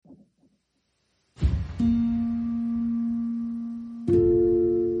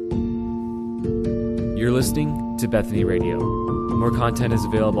You're listening to Bethany Radio. More content is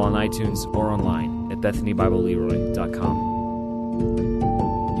available on iTunes or online at BethanyBibleLeroy.com.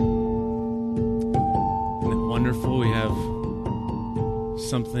 Isn't it wonderful we have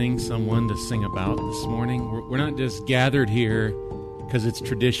someone to sing about this morning? We're not just gathered here because it's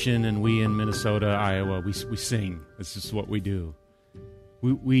tradition and we in Minnesota, Iowa, we sing. This is what we do.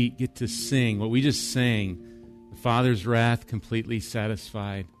 We get to sing. What we just sang, the Father's wrath completely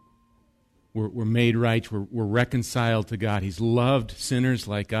satisfied. We're made right. We're reconciled to God. He's loved sinners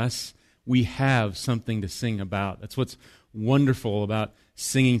like us. We have something to sing about. That's what's wonderful about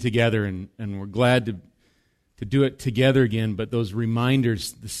singing together, and we're glad to do it together again. But those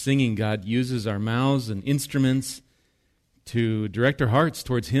reminders, the singing, God uses our mouths and instruments to direct our hearts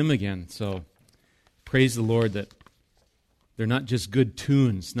towards Him again. So praise the Lord that they're not just good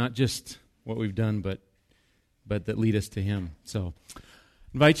tunes, not just what we've done, but that lead us to Him. So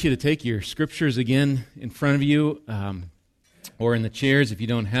invite you to take your scriptures again in front of you, or in the chairs. If you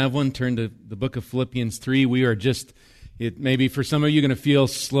don't have one, turn to the book of Philippians 3. We are it maybe for some of you going to feel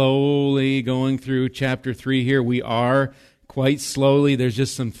slowly going through chapter 3 here. We are quite slowly. There's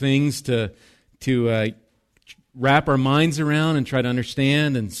just some things to wrap our minds around and try to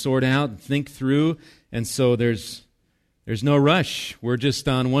understand and sort out and think through. And so there's no rush. We're just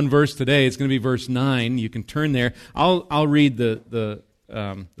on one verse today. It's going to be verse 9. You can turn there. I'll read the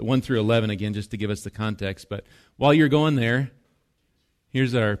 1 through 11 again, just to give us the context. But while you're going there,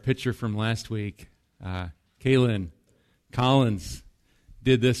 here's our picture from last week. Kaylin Collins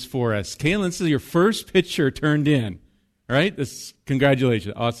did this for us. Kaylin, this is your first picture turned in, right?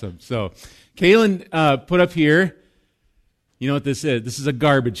 Congratulations. Awesome. So Kaylin put up here, you know what this is? This is a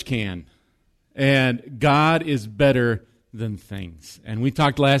garbage can. And God is better than things. And we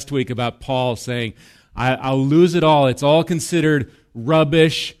talked last week about Paul saying, I'll lose it all. It's all considered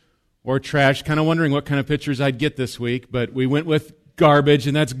rubbish or trash. Kind of wondering what kind of pictures I'd get this week, but we went with garbage,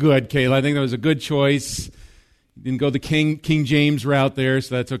 and that's good, Kayla. I think that was a good choice. Didn't go the King James route there,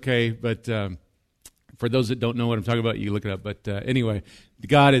 so that's okay. But for those that don't know what I'm talking about, you look it up. But anyway,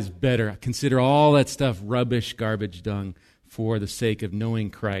 God is better. Consider all that stuff rubbish, garbage, dung for the sake of knowing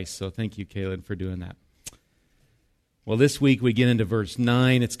Christ. So thank you, Kaylin, for doing that. Well, this week we get into verse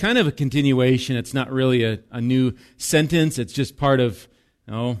 9. It's kind of a continuation. It's not really a new sentence. It's just part of,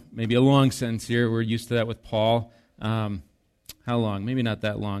 maybe a long sentence here. We're used to that with Paul. How long? Maybe not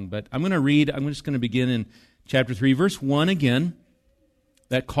that long. But I'm just going to begin in chapter 3, verse 1 again.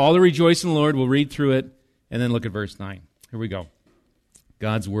 That call to rejoice in the Lord. We'll read through it and then look at verse 9. Here we go.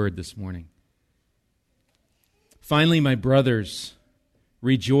 God's word this morning. Finally, my brothers,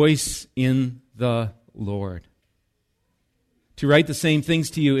 rejoice in the Lord. To write the same things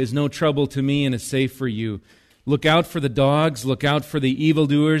to you is no trouble to me and is safe for you. Look out for the dogs, look out for the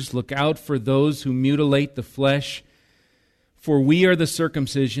evildoers, look out for those who mutilate the flesh. For we are the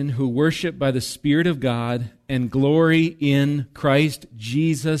circumcision who worship by the Spirit of God and glory in Christ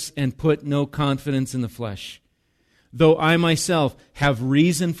Jesus and put no confidence in the flesh. Though I myself have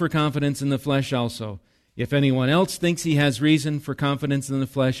reason for confidence in the flesh also. If anyone else thinks he has reason for confidence in the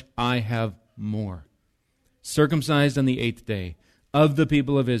flesh, I have more. Circumcised on the 8th day, of the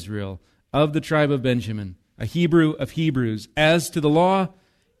people of Israel, of the tribe of Benjamin, a Hebrew of Hebrews, as to the law,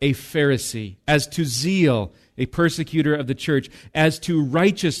 a Pharisee, as to zeal, a persecutor of the church, as to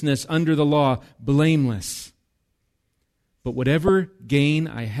righteousness under the law, blameless. But whatever gain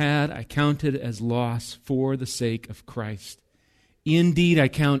I had, I counted as loss for the sake of Christ. Indeed, I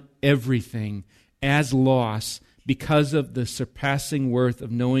count everything as loss because of the surpassing worth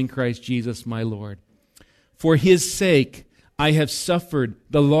of knowing Christ Jesus my Lord. For His sake, I have suffered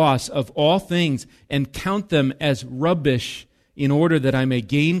the loss of all things and count them as rubbish in order that I may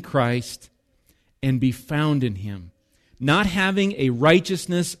gain Christ and be found in Him, not having a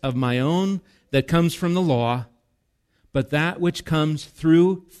righteousness of my own that comes from the law, but that which comes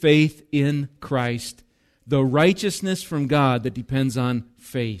through faith in Christ, the righteousness from God that depends on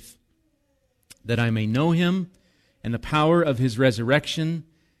faith, that I may know Him and the power of His resurrection,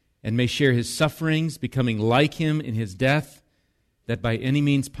 and may share His sufferings, becoming like Him in His death, that by any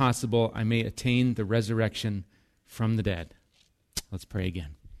means possible I may attain the resurrection from the dead. Let's pray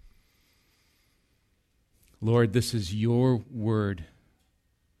again. Lord, this is your word.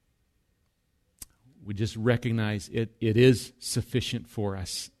 We just recognize it is sufficient for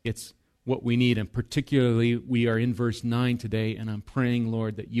us. It's what we need, and particularly we are in verse 9 today, and I'm praying,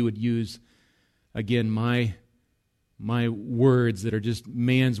 Lord, that you would use, again, my words that are just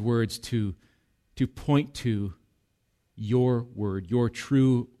man's words to point to your word, your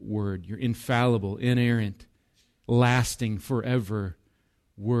true word, your infallible, inerrant, lasting, forever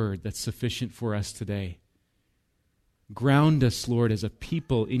word that's sufficient for us today. Ground us, Lord, as a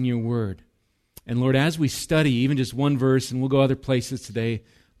people in your word. And Lord, as we study even just one verse, and we'll go other places today,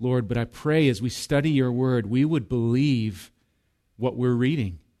 Lord, but I pray as we study your word, we would believe what we're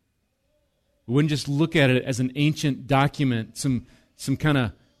reading. We wouldn't just look at it as an ancient document, some kind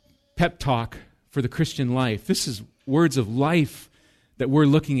of pep talk for the Christian life. This is words of life that we're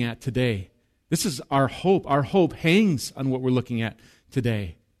looking at today. This is our hope. Our hope hangs on what we're looking at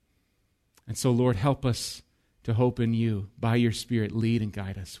today. And so, Lord, help us to hope in you. By your Spirit, lead and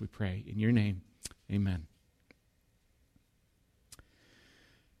guide us, we pray. In your name, amen.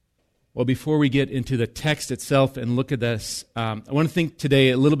 Well, before we get into the text itself and look at this, I want to think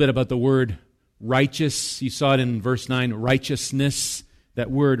today a little bit about the word righteous. You saw it in verse 9, righteousness,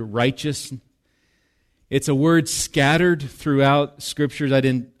 that word righteous. It's a word scattered throughout Scriptures. I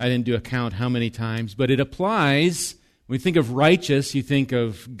didn't do a count how many times, but it applies. When you think of righteous, you think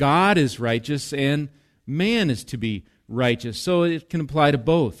of God is righteous and man is to be righteous. So it can apply to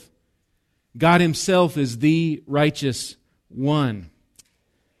both. God himself is the righteous one.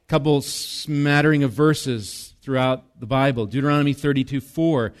 A couple smattering of verses throughout the Bible. Deuteronomy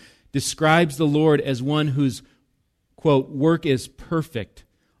 32:4 describes the Lord as one whose, quote, work is perfect.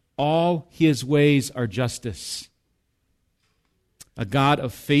 All his ways are justice. A God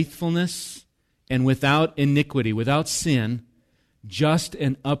of faithfulness and without iniquity, without sin, just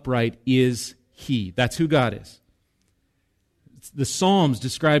and upright is he. That's who God is. The Psalms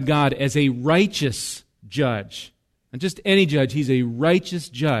describe God as a righteous judge. Not just any judge, he's a righteous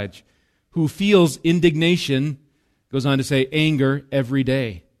judge who feels indignation, goes on to say anger, every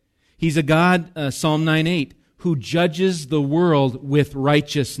day. He's a God, Psalm 9:8, who judges the world with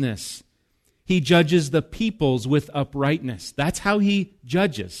righteousness. He judges the peoples with uprightness. That's how he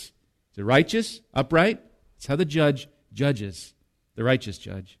judges. Is it righteous? Upright? That's how the judge judges, the righteous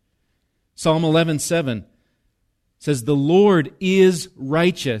judge. Psalm 11:7 says, the Lord is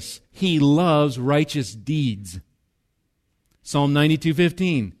righteous. He loves righteous deeds. Psalm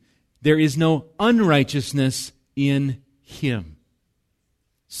 92:15, there is no unrighteousness in him.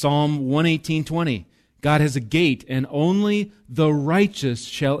 Psalm 118:20, God has a gate, and only the righteous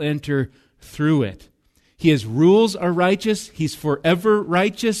shall enter through it. His rules are righteous. He's forever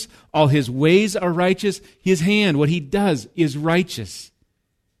righteous. All his ways are righteous. His hand, what he does, is righteous.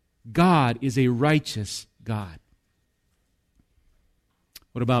 God is a righteous God.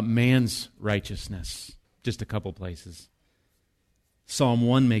 What about man's righteousness? Just a couple places. Psalm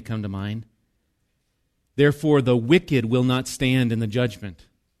 1 may come to mind. Therefore the wicked will not stand in the judgment,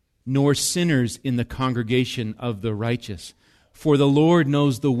 nor sinners in the congregation of the righteous. For the Lord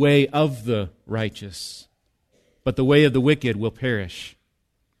knows the way of the righteous, but the way of the wicked will perish.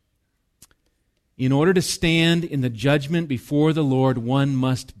 In order to stand in the judgment before the Lord, one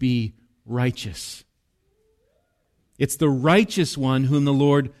must be righteous. It's the righteous one whom the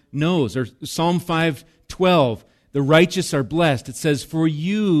Lord knows. Or Psalm 5:12, the righteous are blessed. It says, for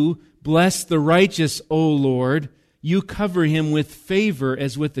you bless the righteous, O Lord. You cover him with favor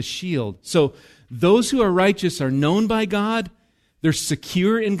as with a shield. So those who are righteous are known by God. They're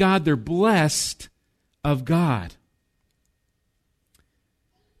secure in God. They're blessed of God.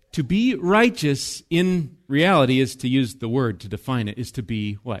 To be righteous in reality is, to use the word to define it, is to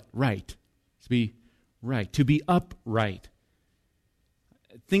be what? Right. To be right. To be upright.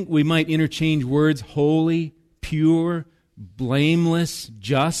 I think we might interchange words: holy, pure, blameless,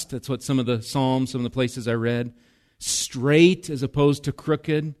 just. That's what some of the Psalms, some of the places I read. Straight as opposed to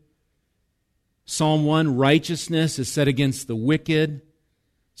crooked. Psalm 1, righteousness is set against the wicked.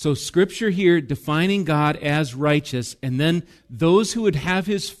 So Scripture here defining God as righteous, and then those who would have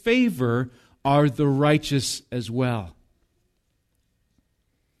his favor are the righteous as well.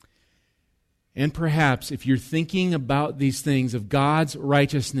 And perhaps if you're thinking about these things of God's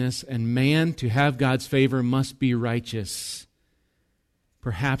righteousness and man to have God's favor must be righteous,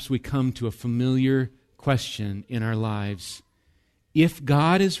 perhaps we come to a familiar question in our lives. If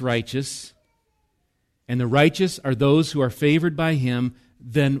God is righteous, and the righteous are those who are favored by him,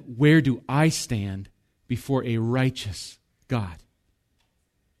 then where do I stand before a righteous God?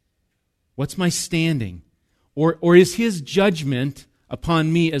 What's my standing? Or is his judgment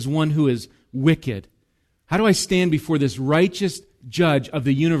upon me as one who is wicked? How do I stand before this righteous judge of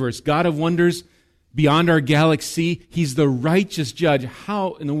the universe, God of wonders beyond our galaxy? He's the righteous judge.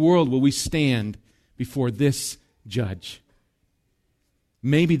 How in the world will we stand before this judge?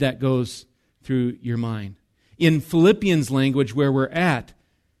 Maybe that goes through your mind. In Philippians language, where we're at,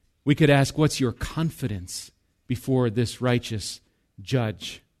 we could ask, what's your confidence before this righteous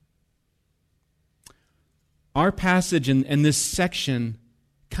judge. Our passage and this section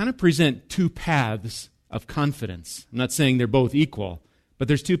kind of present two paths of confidence. I'm not saying they're both equal, but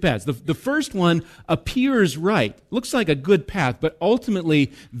there's two paths. The first one appears right, looks like a good path, but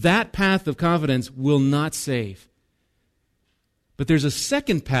ultimately that path of confidence will not save. But there's a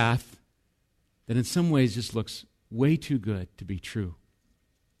second path that in some ways just looks way too good to be true.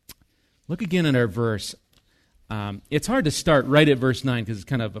 Look again at our verse. It's hard to start right at verse 9 because it's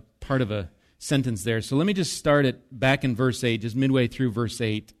kind of a part of a sentence there. So let me just start it back in verse 8, just midway through verse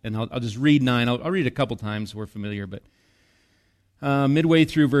 8, and I'll just read 9. I'll read it a couple times, we're familiar, but midway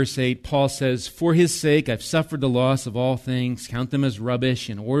through verse 8, Paul says, "For his sake I've suffered the loss of all things, count them as rubbish,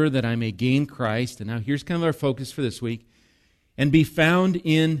 in order that I may gain Christ." And now here's kind of our focus for this week. "And be found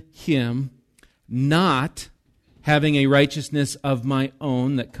in him, not having a righteousness of my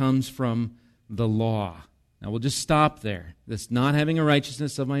own that comes from the law." Now we'll just stop there. This not having a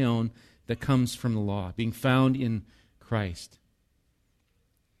righteousness of my own that comes from the law, being found in Christ.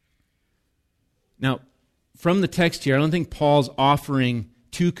 Now, from the text here, I don't think Paul's offering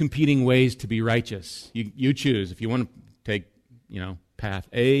two competing ways to be righteous. You choose. If you want to take, path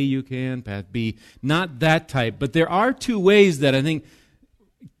A, you can, path B. Not that type, but there are two ways that I think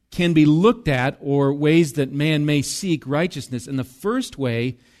can be looked at, or ways that man may seek righteousness. And the first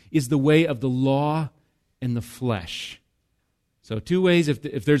way is the way of the law and the flesh. So two ways,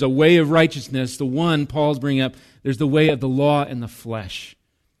 if there's a way of righteousness, the one Paul's bringing up, there's the way of the law and the flesh.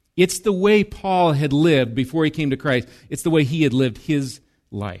 It's the way Paul had lived before he came to Christ. It's the way he had lived his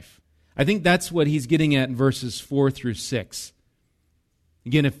life. I think that's what he's getting at in verses 4 through 6.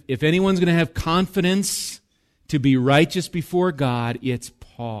 Again, if anyone's going to have confidence to be righteous before God, it's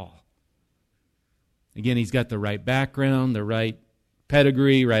Paul. Again, he's got the right background, the right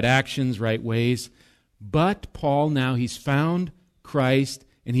pedigree, right actions, right ways. But Paul now, he's found Christ,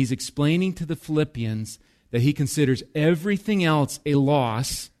 and he's explaining to the Philippians that he considers everything else a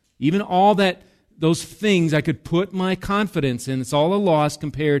loss, even all those things I could put my confidence in, it's all a loss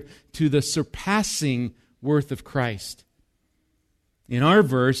compared to the surpassing worth of Christ. In our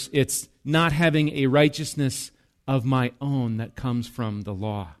verse, it's not having a righteousness of my own that comes from the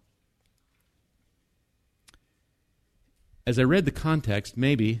law. As I read the context,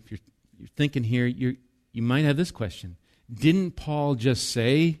 maybe, if you're thinking here, you might have this question. Didn't Paul just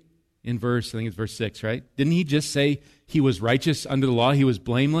say in I think it's verse 6, right? Didn't he just say he was righteous under the law? He was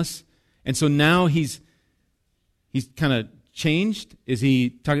blameless? And so now he's kind of changed? Is he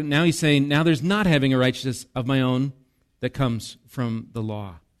talking? Now he's saying, now there's not having a righteousness of my own that comes from the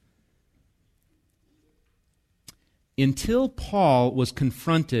law. Until Paul was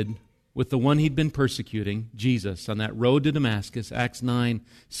confronted with the one he'd been persecuting, Jesus, on that road to Damascus, Acts 9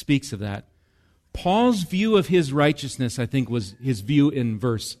 speaks of that. Paul's view of his righteousness, I think, was his view in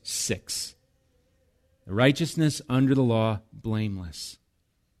verse 6. The righteousness under the law, blameless.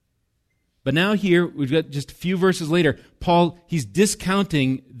 But now here, we've got just a few verses later, Paul, he's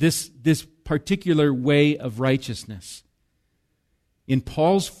discounting this particular way of righteousness. In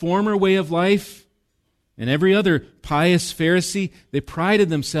Paul's former way of life, and every other pious Pharisee, they prided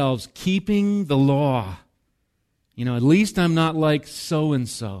themselves keeping the law. At least I'm not like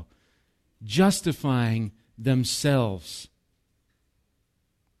so-and-so. Justifying themselves.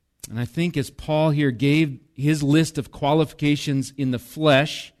 And I think as Paul here gave his list of qualifications in the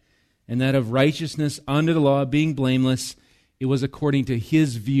flesh and that of righteousness under the law, being blameless, it was according to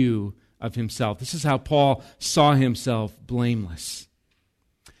his view of himself. This is how Paul saw himself, blameless.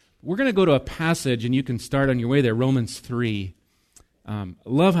 We're going to go to a passage, and you can start on your way there, Romans 3. I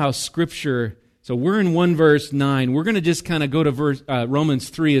love how Scripture... So we're in 1 verse 9. We're going to just kind of go to Romans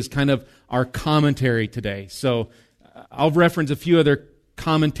 3 as kind of our commentary today. So I'll reference a few other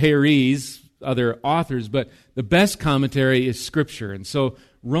commentaries, other authors, but the best commentary is Scripture. And so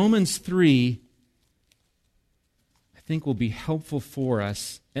Romans 3, I think, will be helpful for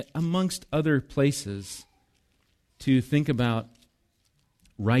us, amongst other places, to think about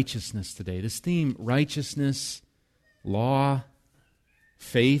righteousness today. This theme, righteousness, law,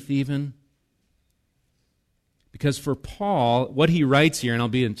 faith even. Because for Paul, what he writes here, and I'll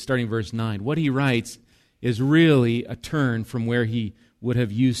be starting verse 9, what he writes is really a turn from where he would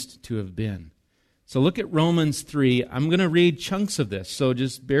have used to have been. So look at Romans 3. I'm going to read chunks of this, so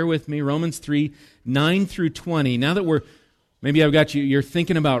just bear with me. Romans 3, 9 through 20. Now that maybe I've got you're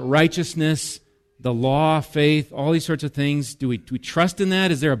thinking about righteousness, the law, faith, all these sorts of things. Do we trust in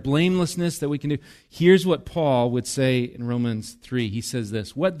that? Is there a blamelessness that we can do? Here's what Paul would say in Romans 3. He says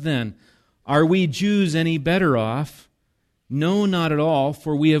this, "What then? Are we Jews any better off? No, not at all,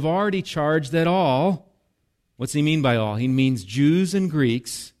 for we have already charged that all," What's he mean by all? He means Jews and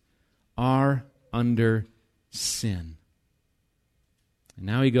Greeks are under sin. And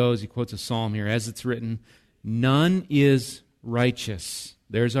now he quotes a psalm here, as it's written, none is righteous.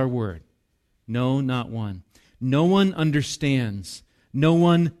 There's our word. No, not one. No one understands. No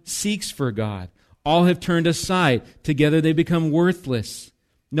one seeks for God. All have turned aside. Together they become worthless.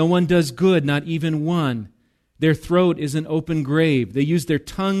 No one does good, not even one. Their throat is an open grave. They use their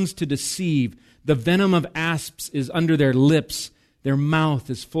tongues to deceive. The venom of asps is under their lips. Their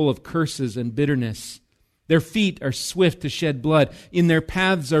mouth is full of curses and bitterness. Their feet are swift to shed blood. In their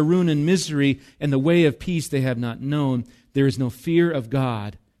paths are ruin and misery, and the way of peace they have not known. There is no fear of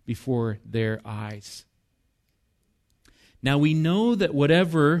God before their eyes. Now we know that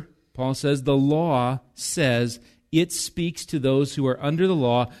whatever, Paul says, the law says, it speaks to those who are under the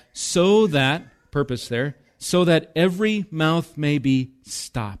law so that, purpose there, so that every mouth may be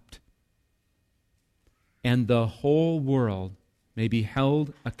stopped and the whole world may be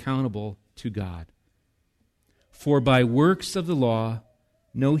held accountable to God. For by works of the law,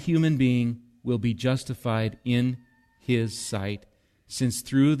 no human being will be justified in his sight, since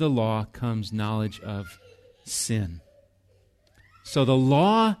through the law comes knowledge of sin. So the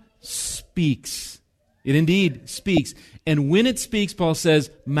law speaks. It indeed speaks. And when it speaks, Paul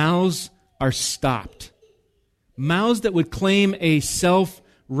says, mouths are stopped. Mouths that would claim a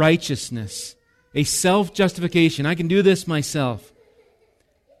self-righteousness, a self-justification. I can do this myself.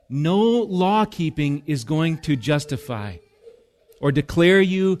 No law-keeping is going to justify or declare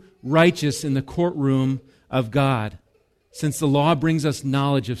you righteous in the courtroom of God, since the law brings us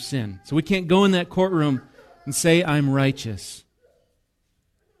knowledge of sin. So we can't go in that courtroom and say, I'm righteous.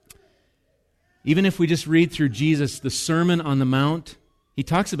 Even if we just read through Jesus, the Sermon on the Mount, he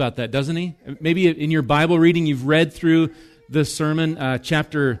talks about that, doesn't he? Maybe in your Bible reading you've read through the sermon.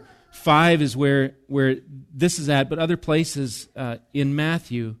 Chapter 5 is where this is at, but other places in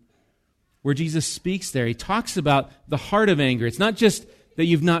Matthew where Jesus speaks there, he talks about the heart of anger. It's not just that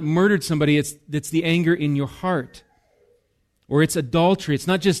you've not murdered somebody, it's the anger in your heart. Or it's adultery. It's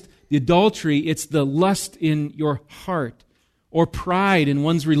not just the adultery, it's the lust in your heart. Or pride in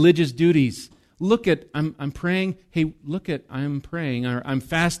one's religious duties. Look at, I'm praying. Hey, look at, I'm praying. Or I'm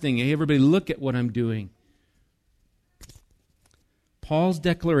fasting. Hey, everybody, look at what I'm doing. Paul's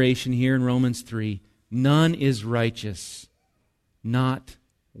declaration here in Romans 3, none is righteous, not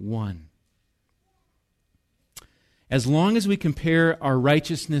one. As long as we compare our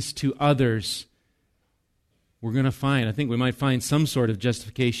righteousness to others, we're going to find, I think we might find some sort of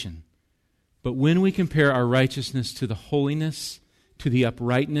justification. But when we compare our righteousness to the holiness, to the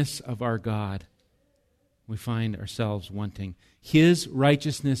uprightness of our God, we find ourselves wanting. His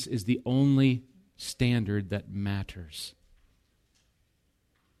righteousness is the only standard that matters.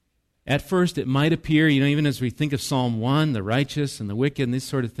 At first, it might appear, even as we think of Psalm 1, the righteous and the wicked and these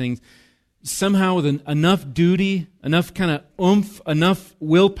sort of things, somehow with enough duty, enough kind of oomph, enough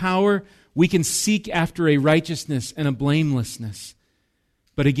willpower, we can seek after a righteousness and a blamelessness.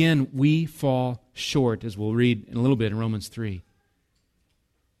 But again, we fall short, as we'll read in a little bit in Romans 3.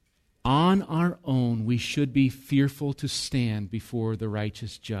 On our own, we should be fearful to stand before the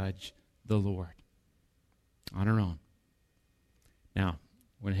righteous judge, the Lord. On our own. Now,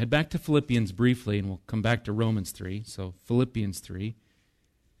 we're going to head back to Philippians briefly, and we'll come back to Romans 3. So, Philippians 3.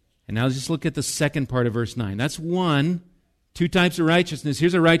 And now let's just look at the second part of verse 9. That's two types of righteousness.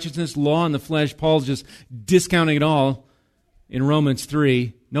 Here's a righteousness, law in the flesh. Paul's just discounting it all in Romans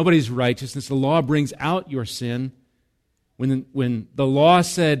 3. Nobody's righteousness. The law brings out your sin. When the law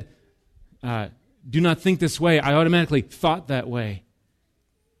said, do not think this way, I automatically thought that way.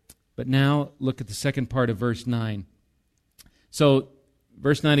 But now look at the second part of verse 9. So,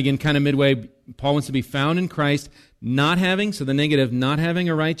 verse 9 again, kind of midway, Paul wants to be found in Christ, not having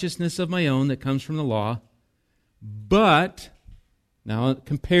a righteousness of my own that comes from the law, but, now a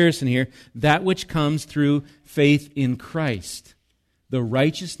comparison here, that which comes through faith in Christ, the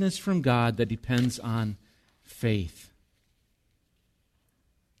righteousness from God that depends on faith.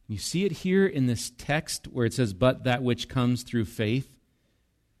 You see it here in this text where it says, but that which comes through faith.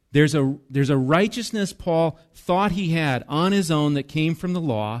 There's a righteousness Paul thought he had on his own that came from the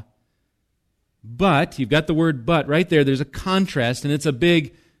law, but, you've got the word but right there, there's a contrast, and it's a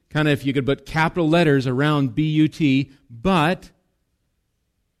big, kind of, if you could put capital letters around B-U-T, but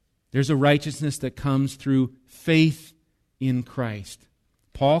there's a righteousness that comes through faith in Christ.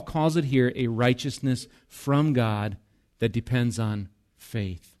 Paul calls it here a righteousness from God that depends on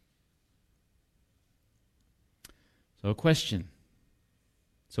faith. So a question.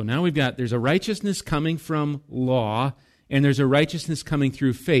 So now there's a righteousness coming from law, and there's a righteousness coming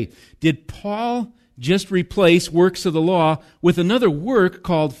through faith. Did Paul just replace works of the law with another work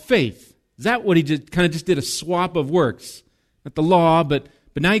called faith. Is that what he kind of just did, a swap of works? Not the law, but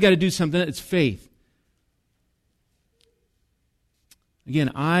now you got to do something. It's faith.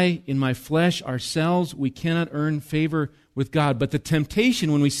 Again, I, in my flesh, ourselves, we cannot earn favor with God. But the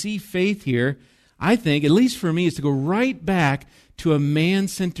temptation when we see faith here, I think, at least for me, is to go right back to a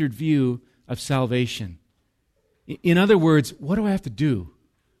man-centered view of salvation. In other words, what do I have to do?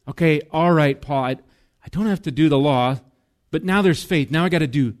 Okay, all right, Paul, I don't have to do the law, but now there's faith. Now I got to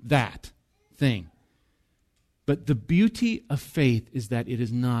do that thing. But the beauty of faith is that it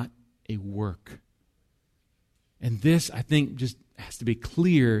is not a work. And this, I think, just has to be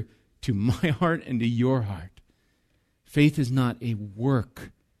clear to my heart and to your heart. Faith is not a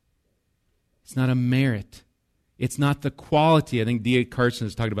work. It's not a merit. It's not the quality. I think D.A. Carson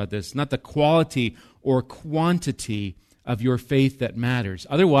has talked about this. It's not the quality or quantity of your faith that matters.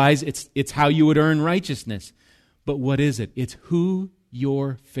 Otherwise, it's how you would earn righteousness. But what is it? It's who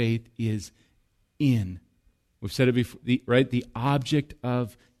your faith is in. We've said it before, right? The object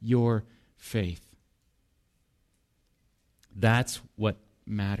of your faith. That's what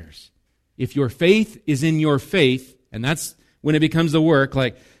matters. If your faith is in your faith, and that's when it becomes the work,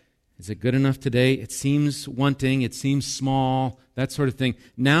 like, is it good enough today? It seems wanting, it seems small, that sort of thing.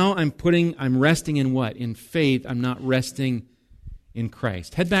 Now I'm resting in what? In faith. I'm not resting in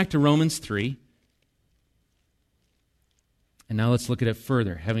Christ. Head back to Romans 3. And now let's look at it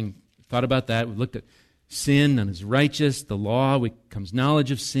further. Having thought about that, we've looked at sin, none is righteous, the law, comes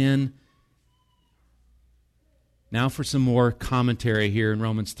knowledge of sin. Now for some more commentary here in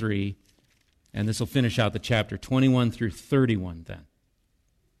Romans 3, and this will finish out the chapter 21 through 31 then.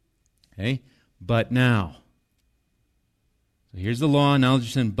 Okay? But now, so here's the law, knowledge of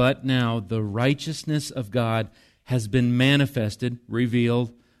sin, but now the righteousness of God has been manifested,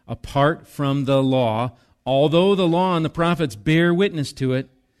 revealed, apart from the law, although the law and the prophets bear witness to it,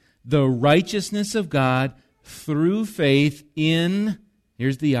 the righteousness of God through faith in,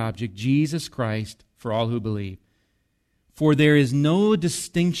 here's the object, Jesus Christ, for all who believe. For there is no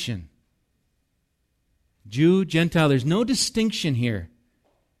distinction. Jew, Gentile, there's no distinction here.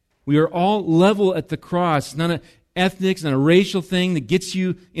 We are all level at the cross. It's not an ethnic, it's not a racial thing that gets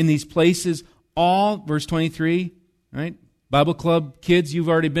you in these places. All, verse 23, right? Bible Club kids, you've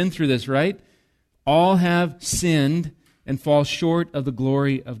already been through this, right? All have sinned and fall short of the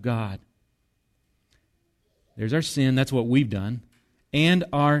glory of God. There's our sin, that's what we've done, and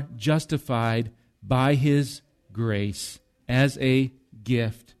are justified by His grace as a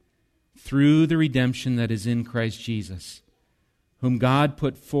gift through the redemption that is in Christ Jesus, whom God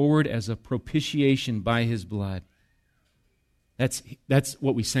put forward as a propitiation by His blood. That's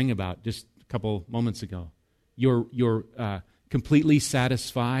what we sang about just a couple moments ago. You're completely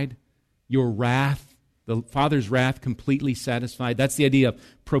satisfied. Your wrath, the Father's wrath, completely satisfied. That's the idea of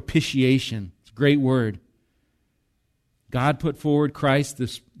propitiation. It's a great word. God put forward Christ,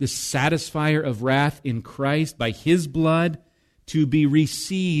 this satisfier of wrath in Christ by His blood to be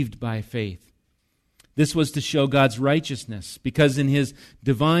received by faith. This was to show God's righteousness, because in His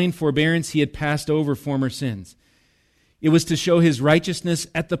divine forbearance He had passed over former sins. It was to show His righteousness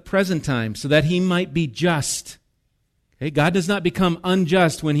at the present time, so that He might be just. Okay? God does not become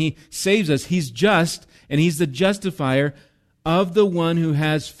unjust when He saves us. He's just, and He's the justifier of the one who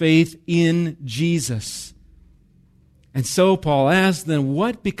has faith in Jesus. And so Paul asks, then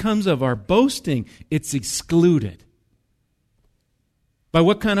what becomes of our boasting? It's excluded. By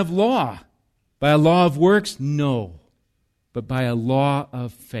what kind of law? By a law of works? No, but by a law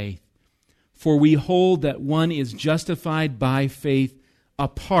of faith. For we hold that one is justified by faith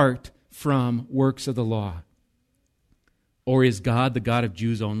apart from works of the law. Or is God the God of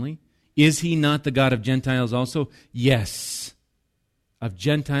Jews only? Is He not the God of Gentiles also? Yes, of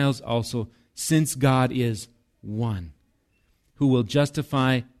Gentiles also, since God is one, who will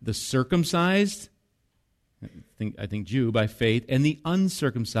justify the circumcised, I think Jew, by faith, and the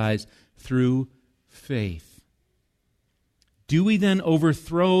uncircumcised through faith. Do we then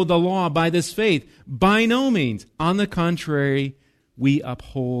overthrow the law by this faith? By no means. On the contrary, we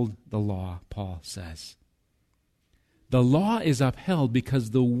uphold the law, Paul says. The law is upheld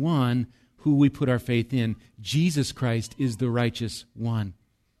because the one who we put our faith in, Jesus Christ, is the righteous one.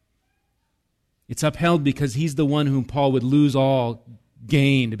 It's upheld because He's the one whom Paul would lose all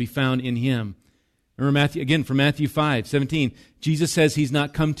gain to be found in Him. Remember from Matthew 5:17, Jesus says He's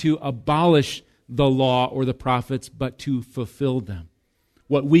not come to abolish the law or the prophets, but to fulfill them.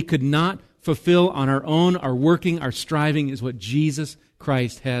 What we could not fulfill on our own, our working, our striving, is what Jesus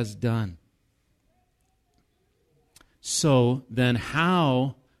Christ has done. So then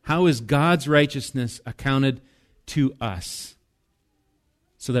how How is God's righteousness accounted to us?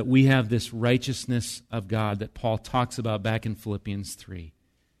 So that we have this righteousness of God that Paul talks about back in Philippians 3.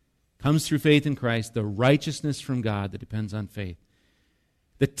 Comes through faith in Christ, the righteousness from God that depends on faith.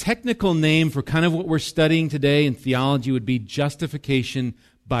 The technical name for kind of what we're studying today in theology would be justification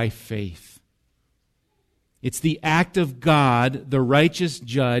by faith. It's the act of God, the righteous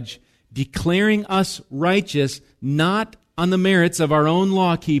judge, declaring us righteous, not on the merits of our own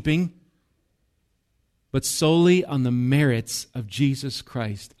law-keeping, but solely on the merits of Jesus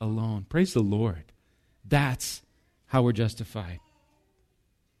Christ alone. Praise the Lord. That's how we're justified.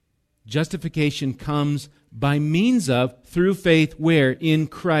 Justification comes by means of, through faith, where? In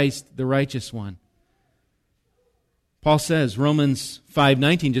Christ, the righteous one. Paul says, Romans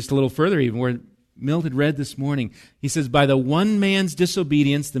 5:19, just a little further even, where Milt had read this morning. He says, by the one man's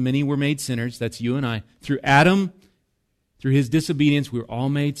disobedience, the many were made sinners. That's you and I. Through Adam, through his disobedience, we were all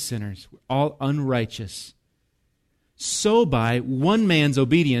made sinners. We're all unrighteous. So by one man's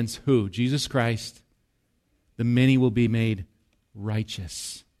obedience, who? Jesus Christ, the many will be made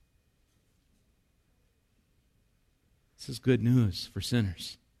righteous. This is good news for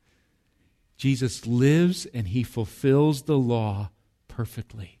sinners. Jesus lives and he fulfills the law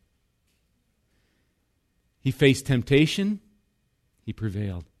perfectly. He faced temptation, he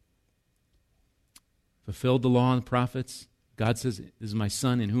prevailed. Fulfilled the law and the prophets. God says, this is my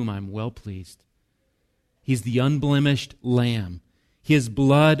Son in whom I'm well pleased. He's the unblemished Lamb. His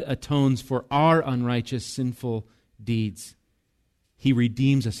blood atones for our unrighteous, sinful deeds. He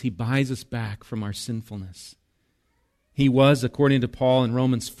redeems us. He buys us back from our sinfulness. He was, according to Paul in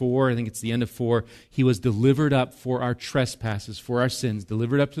Romans 4, I think it's the end of 4, he was delivered up for our trespasses, for our sins,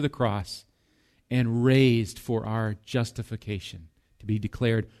 delivered up to the cross, and raised for our justification, to be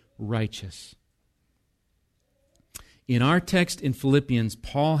declared righteous. In our text in Philippians,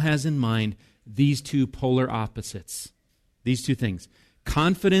 Paul has in mind these two polar opposites, these two things.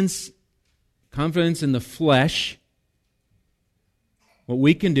 Confidence in the flesh, what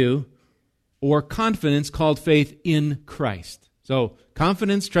we can do, or confidence called faith in Christ. So,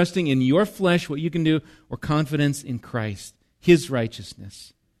 confidence, trusting in your flesh, what you can do, or confidence in Christ, His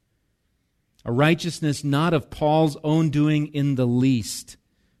righteousness. A righteousness not of Paul's own doing in the least,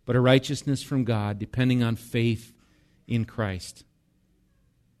 but a righteousness from God, depending on faith in Christ.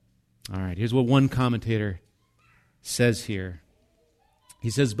 All right, here's what one commentator says here. He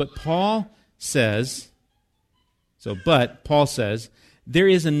says, Paul says, there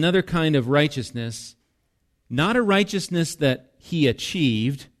is another kind of righteousness, not a righteousness that he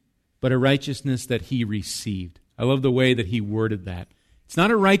achieved, but a righteousness that he received. I love the way that he worded that. It's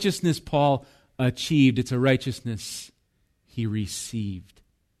not a righteousness Paul achieved, it's a righteousness he received.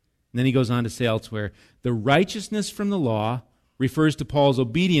 And then he goes on to say elsewhere, the righteousness from the law refers to Paul's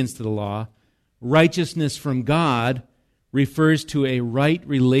obedience to the law. Righteousness from God refers to a right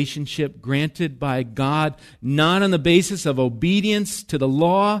relationship granted by God, not on the basis of obedience to the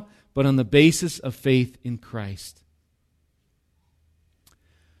law, but on the basis of faith in Christ.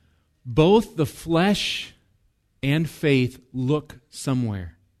 Both the flesh and faith look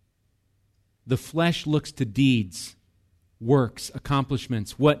somewhere. The flesh looks to deeds, works,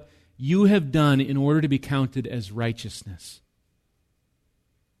 accomplishments, what you have done in order to be counted as righteousness.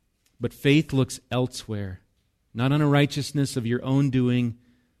 But faith looks elsewhere, not on a righteousness of your own doing,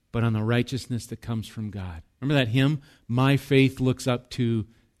 but on the righteousness that comes from God. Remember that hymn? My faith looks up to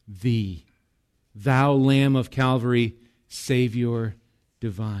Thee, Thou Lamb of Calvary, Savior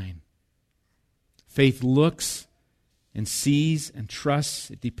divine. Faith looks and sees and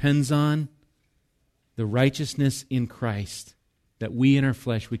trusts. It depends on the righteousness in Christ that we in our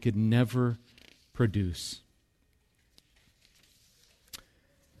flesh we could never produce.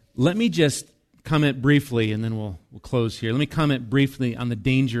 Let me just comment briefly, and then we'll close here. Let me comment briefly on the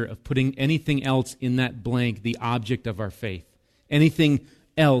danger of putting anything else in that blank, the object of our faith. Anything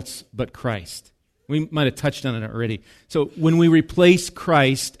else but Christ. We might have touched on it already. So when we replace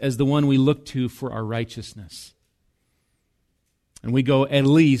Christ as the one we look to for our righteousness, and we go at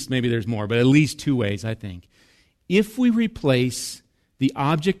least, maybe there's more, but at least two ways, I think. If we replace the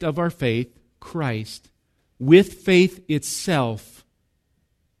object of our faith, Christ, with faith itself,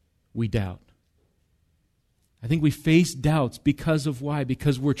 we doubt. I think we face doubts because of why?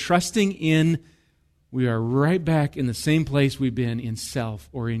 Because we're trusting in, we are right back in the same place we've been in self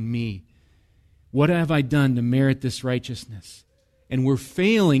or in me. What have I done to merit this righteousness? And we're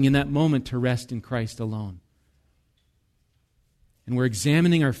failing in that moment to rest in Christ alone. And we're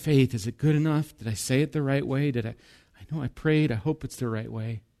examining our faith. Is it good enough? Did I say it the right way? I know I prayed. I hope it's the right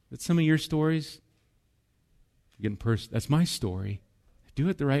way. That's some of your stories. That's my story. do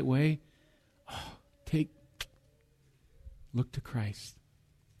it the right way, look to Christ.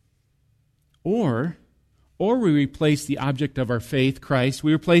 Or we replace the object of our faith, Christ,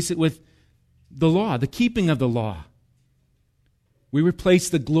 we replace it with the law, the keeping of the law. We replace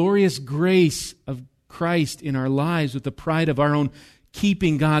the glorious grace of Christ in our lives with the pride of our own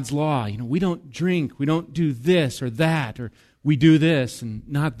keeping God's law. We don't drink, we don't do this or that, or we do this and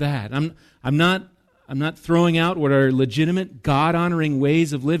not that. I'm not throwing out what are legitimate, God-honoring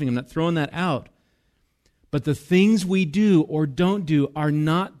ways of living. I'm not throwing that out. But the things we do or don't do are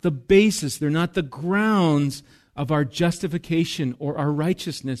not the basis, they're not the grounds of our justification or our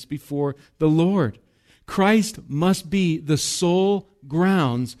righteousness before the Lord. Christ must be the sole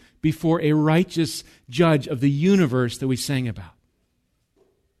grounds before a righteous judge of the universe that we sang about.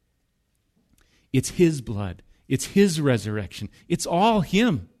 It's His blood. It's His resurrection. It's all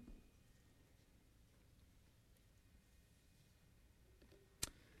Him.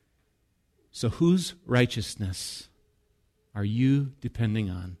 So whose righteousness are you depending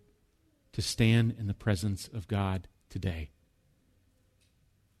on to stand in the presence of God today?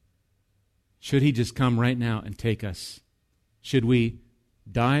 Should He just come right now and take us? Should we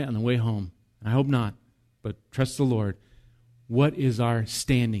die on the way home? I hope not, but trust the Lord. What is our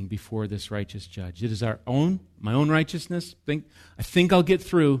standing before this righteous judge? It is my own righteousness. I think I'll get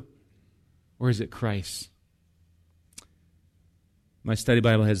through, or is it Christ? My study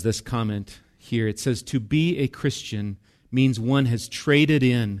Bible has this comment here. It says, to be a Christian means one has traded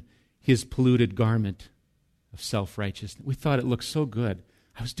in his polluted garment of self-righteousness. We thought it looked so good.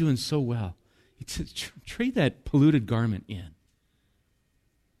 I was doing so well. He says, trade that polluted garment in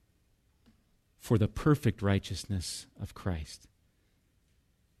for the perfect righteousness of Christ.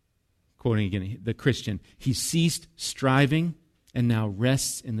 Quoting again, the Christian, he ceased striving and now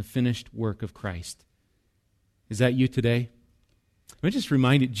rests in the finished work of Christ. Is that you today? Let me just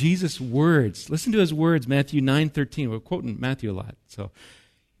remind you, Jesus' words. Listen to His words, Matthew 9:13. We're quoting Matthew a lot. So,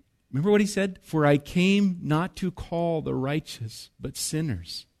 remember what He said? For I came not to call the righteous, but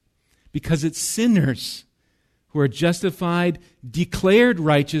sinners. Because it's sinners who are justified, declared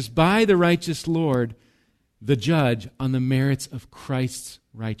righteous by the righteous Lord, the judge, on the merits of Christ's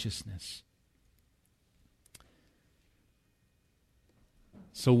righteousness.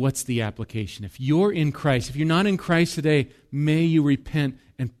 So what's the application? If you're in Christ, if you're not in Christ today, may you repent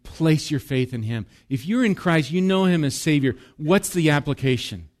and place your faith in Him. If you're in Christ, you know Him as Savior. What's the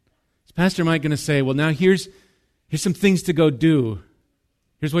application? Is Pastor Mike going to say, well, now here's some things to go do.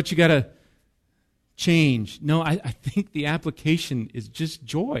 Here's what you got to change. No, I think the application is just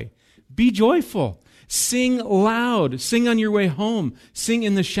joy. Be joyful. Sing loud. Sing on your way home. Sing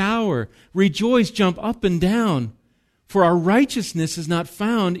in the shower. Rejoice. Jump up and down. For our righteousness is not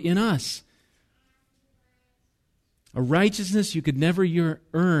found in us. A righteousness you could never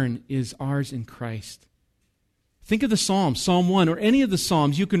earn is ours in Christ. Think of the Psalms, Psalm 1, or any of the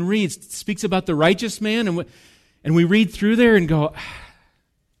Psalms you can read. It speaks about the righteous man, and we read through there and go,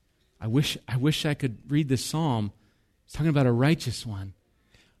 I wish I could read this Psalm. It's talking about a righteous one.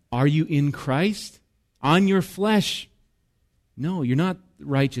 Are you in Christ? On your flesh? No, you're not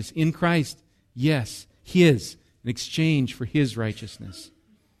righteous. In Christ, yes, His. In exchange for His righteousness.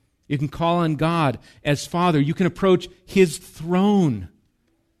 You can call on God as Father. You can approach His throne.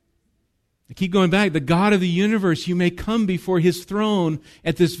 I keep going back. The God of the universe, you may come before His throne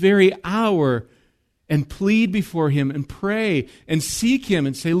at this very hour and plead before Him and pray and seek Him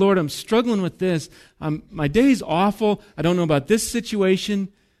and say, Lord, I'm struggling with this. My day's awful. I don't know about this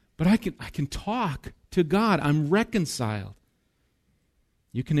situation, but I can talk to God. I'm reconciled.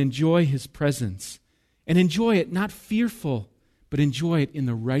 You can enjoy His presence. And enjoy it, not fearful, but enjoy it in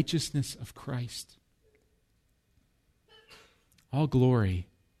the righteousness of Christ. All glory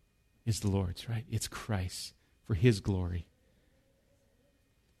is the Lord's, right? It's Christ for His glory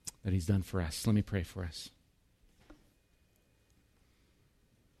that He's done for us. Let me pray for us.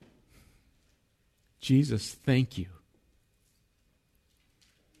 Jesus, thank You.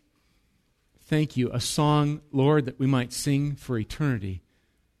 Thank You. A song, Lord, that we might sing for eternity.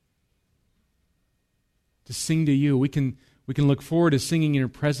 To sing to You. We can look forward to singing in Your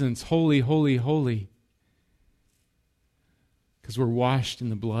presence, holy, holy, holy, because we're washed in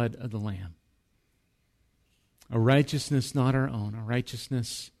the blood of the Lamb. A righteousness not our own, a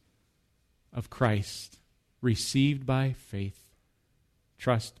righteousness of Christ, received by faith,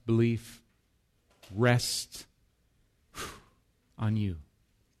 trust, belief, rest on You.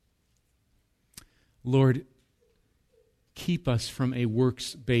 Lord, keep us from a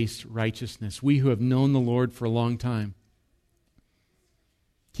works-based righteousness. We who have known the Lord for a long time.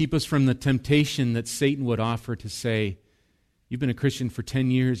 Keep us from the temptation that Satan would offer to say, You've been a Christian for 10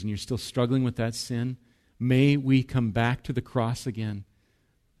 years and you're still struggling with that sin. May we come back to the cross again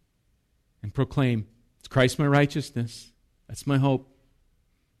and proclaim, it's Christ my righteousness. That's my hope.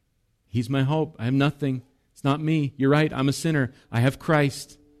 He's my hope. I have nothing. It's not me. You're right. I'm a sinner. I have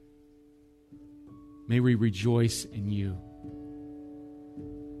Christ. May we rejoice in you.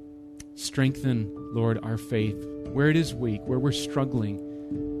 Strengthen, Lord, our faith where it is weak, where we're struggling.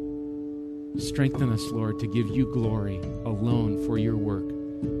 Strengthen us, Lord, to give you glory alone for your work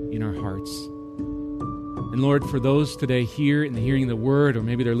in our hearts. And Lord, for those today here in the hearing of the word, or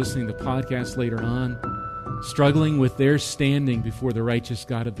maybe they're listening to the podcast later on, struggling with their standing before the righteous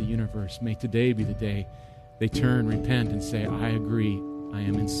God of the universe, may today be the day they turn, repent, and say, I agree, I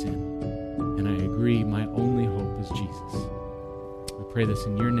am in sin. And I agree, my only hope is Jesus. We pray this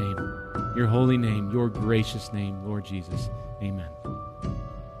in your name, your holy name, your gracious name, Lord Jesus. Amen.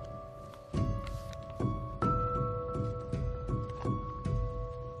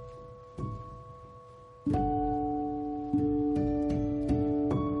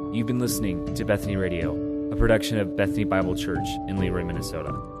 You've been listening to Bethany Radio, a production of Bethany Bible Church in Leroy,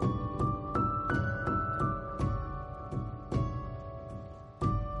 Minnesota.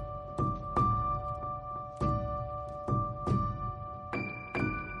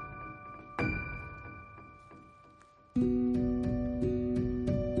 Thank you.